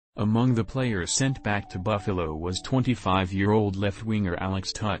Among the players sent back to Buffalo was 25-year-old left-winger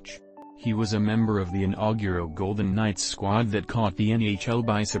Alex Tuch. He was a member of the inaugural Golden Knights squad that caught the NHL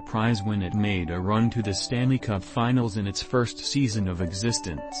by surprise when it made a run to the Stanley Cup Finals in its first season of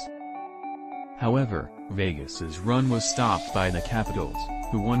existence. However, Vegas's run was stopped by the Capitals,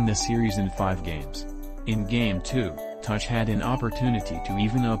 who won the series in 5 games. In Game 2, Tuch had an opportunity to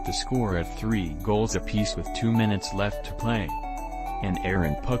even up the score at 3 goals apiece with 2 minutes left to play. An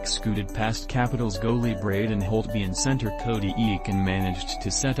errant puck scooted past Capitals goalie Braden Holtby and center Cody Eakin managed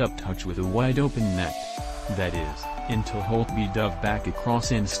to set up Tuch with a wide-open net. That is, until Holtby dove back across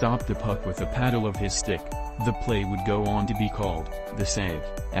and stopped the puck with a paddle of his stick. The play would go on to be called the save,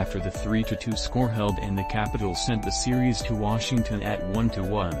 after the 3-2 score held and the Capitals sent the series to Washington at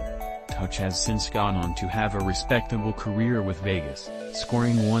 1-1. Tuch has since gone on to have a respectable career with Vegas,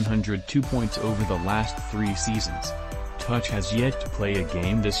 scoring 102 points over the last 3 seasons. Tuch has yet to play a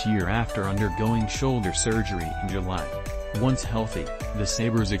game this year after undergoing shoulder surgery in July. Once healthy, the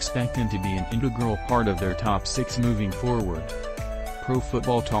Sabres expect him to be an integral part of their top 6 moving forward.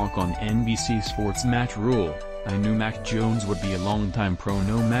 ProFootball Talk on NBC SportsMatt Rhule. I knew Mac Jones would be a longtime pro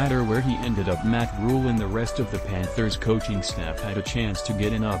no matter where he ended up. Matt Rhule and the rest of the Panthers coaching staff had a chance to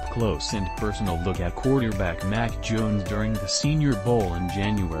get an up-close and personal look at quarterback Mac Jones during the Senior Bowl in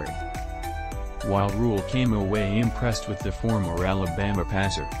January. While Rhule came away impressed with the former Alabama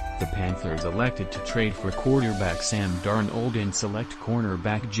passer, the Panthers elected to trade for quarterback Sam Darnold and select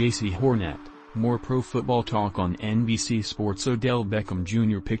cornerback Jaycee Horn. More Pro Football Talk on NBC SportsOdell Beckham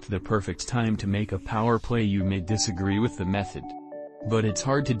Jr. picked the perfect time to make a power play. You may disagree with the method, but it's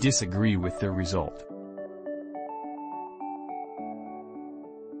hard to disagree with the result.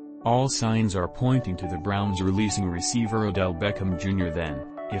 All signs are pointing to the Browns releasing receiver Odell Beckham Jr. then,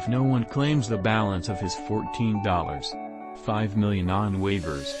 if no one claims the balance of his $14.5 million on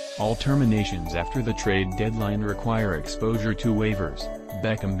waivers. All terminations after the trade deadline require exposure to waivers.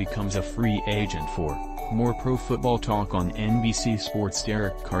 Beckham becomes a free agent for more Pro Football Talk on NBC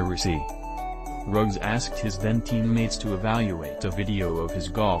SportsDerek Carr. Ruggs asked his then teammates to evaluate a video of his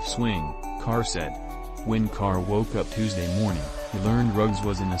golf swing, Carr said. When Carr woke up Tuesday morning, he learned Ruggs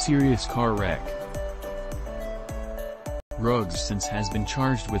was in a serious car wreck. Ruggs since has been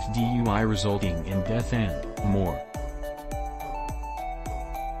charged with DUI resulting in death and more.